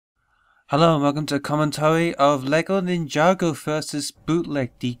Hello and welcome to a commentary of LEGO Ninjago vs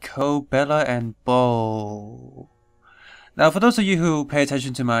Bootleg, DeCool, Bela and Bole. Now for those of you who pay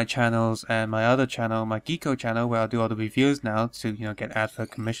attention to my channels and my other channel, my Geeko channel, where I do all the reviews now to get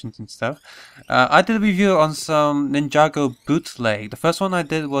advert commissions and stuff, I did a review on some Ninjago Bootleg. The first one I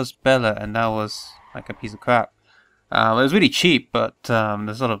did was Bela, and that was like a piece of crap. It was really cheap, but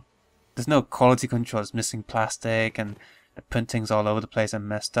there's no quality control. It's missing plastic and the printing's all over the place and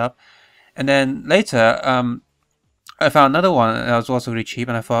messed up. And then later, I found another one that was also really cheap,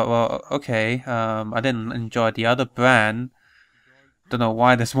 and I thought, well, okay, I didn't enjoy the other brand. Don't know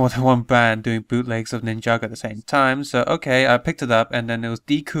why there's more than one brand doing bootlegs of Ninjago at the same time. So okay, I picked it up, and then it was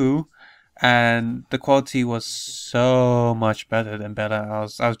DeCool, and the quality was so much better than Bela.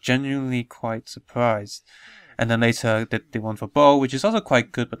 I was genuinely quite surprised. And then later I did the one for Bole, which is also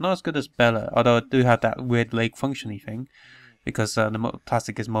quite good, but not as good as Bela. Although it do have that weird leg functiony thing, because the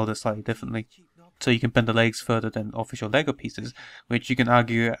plastic is molded slightly differently, so you can bend the legs further than official Lego pieces, which you can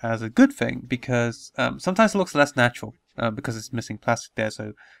argue as a good thing, because sometimes it looks less natural because it's missing plastic there,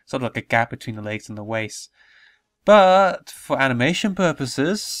 so sort of like a gap between the legs and the waist. But for animation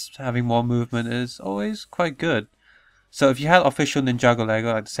purposes, having more movement is always quite good. So if you had official Ninjago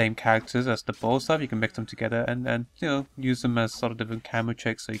Lego, like the same characters as the Bole stuff, you can mix them together and use them as sort of different camera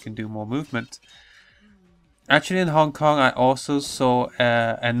tricks so you can do more movement. Actually, in Hong Kong, I also saw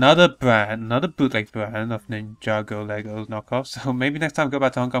another bootleg brand of Ninjago Lego knockoffs. So maybe next time I go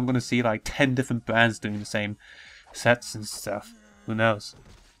back to Hong Kong, I'm going to see like 10 different brands doing the same sets and stuff. Who knows?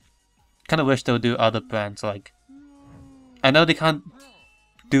 Kind of wish they would do other brands. Like, I know they can't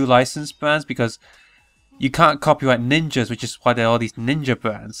do licensed brands because you can't copyright ninjas, which is why there are all these ninja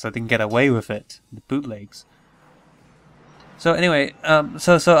brands, so they can get away with it, the bootlegs. So anyway,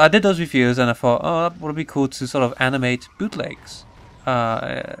 so I did those reviews, and I thought, oh, that would be cool to sort of animate bootlegs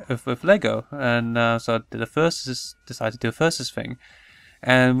with Lego, and so I did decided to do a versus thing.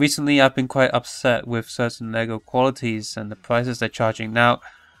 And recently, I've been quite upset with certain Lego qualities and the prices they're charging. Now,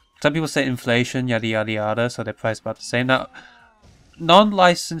 some people say inflation, yada yada yada, so they're priced about the same. Now,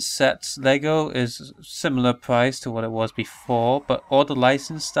 non-licensed sets Lego is similar price to what it was before, but all the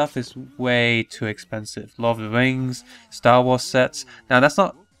licensed stuff is way too expensive. Lord of the Rings, Star Wars sets. Now that's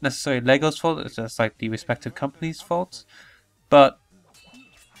not necessarily Lego's fault, it's just like the respective company's fault, but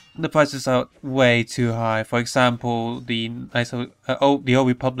the prices are way too high. For example, the Old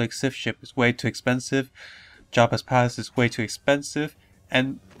Republic Sith ship is way too expensive, Jabba's Palace is way too expensive,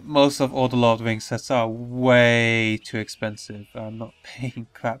 and most of all the Lord of the Rings sets are way too expensive. I'm not paying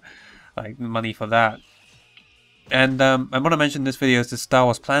crap like money for that. And I want to mention in this video is the Star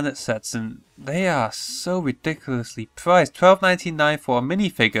Wars Planet sets, and they are so ridiculously priced. $12.99 for a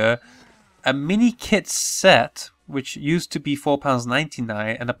minifigure, a mini kit set, which used to be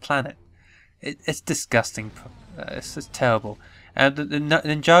 £4.99, and a planet. It's disgusting. It's just terrible. And the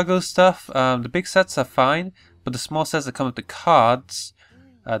Ninjago stuff, the big sets are fine, but the small sets that come with the cards,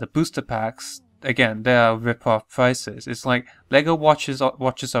 the booster packs, again, they are rip-off prices. It's like Lego watches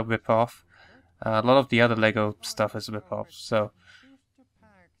are rip-off. A lot of the other Lego stuff is rip-off. So,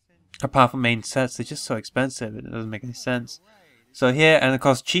 apart from main sets, they're just so expensive. It doesn't make any sense. So here, and of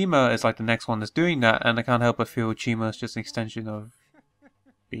course, Chima is like the next one that's doing that, and I can't help but feel Chima is just an extension of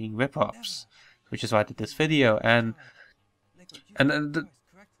being rip-offs, which is why I did this video. And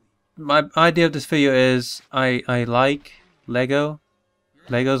my idea of this video is I like Lego.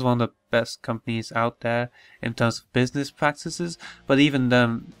 Lego is one of the best companies out there in terms of business practices, but even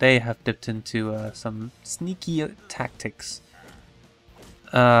them, they have dipped into some sneaky tactics,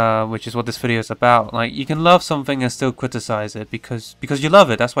 which is what this video is about. Like, you can love something and still criticize it because you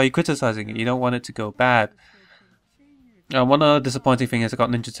love it. That's why you're criticizing it. You don't want it to go bad. One other disappointing thing is I got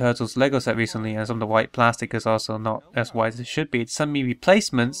Ninja Turtles Lego set recently, and some of the white plastic is also not as white as it should be. It's sent me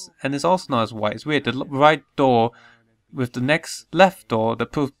replacements, and it's also not as white. It's weird. The right door with the next left door,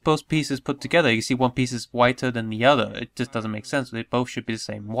 both pieces put together, you see one piece is whiter than the other. It just doesn't make sense. They both should be the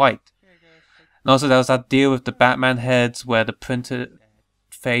same white. And also there was that deal with the Batman heads where the printed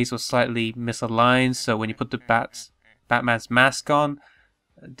face was slightly misaligned, so when you put the Batman's mask on,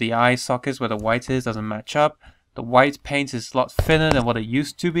 the eye sockets where the white is doesn't match up. The white paint is a lot thinner than what it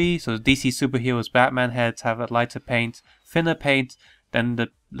used to be, so the DC superheroes Batman heads have a lighter paint, thinner paint than the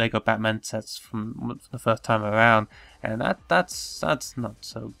Lego Batman sets from the first time around, and that's not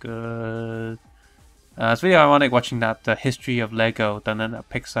so good. It's really ironic watching that the history of Lego done in a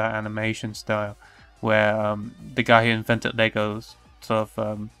Pixar animation style, where the guy who invented Legos sort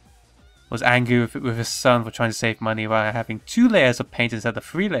of was angry with his son for trying to save money by having 2 layers of paint instead of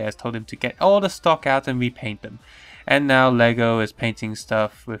 3 layers, told him to get all the stock out and repaint them. And now Lego is painting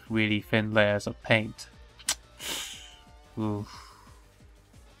stuff with really thin layers of paint. Oof.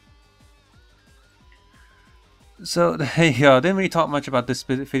 So there you go. I didn't really talk much about this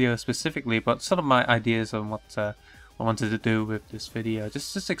video specifically, but sort of my ideas on what I wanted to do with this video.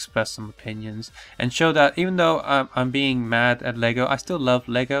 Just express some opinions and show that even though I'm being mad at Lego, I still love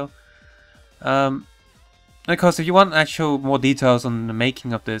Lego. Of course, if you want actual more details on the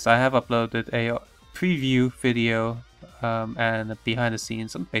making of this, I have uploaded a preview video and a behind the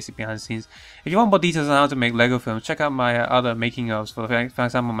scenes, some basic behind the scenes. If you want more details on how to make Lego films, check out my other making ofs. For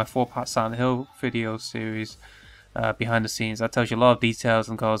example, my 4-part Silent Hill video series. Behind the scenes, that tells you a lot of details,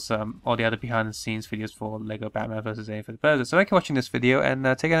 and of course all the other behind the scenes videos for Lego Batman vs. Alien for the Predator. So thank you for watching this video, and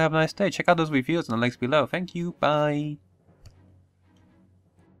take care and have a nice day. Check out those reviews in the links below. Thank you, bye.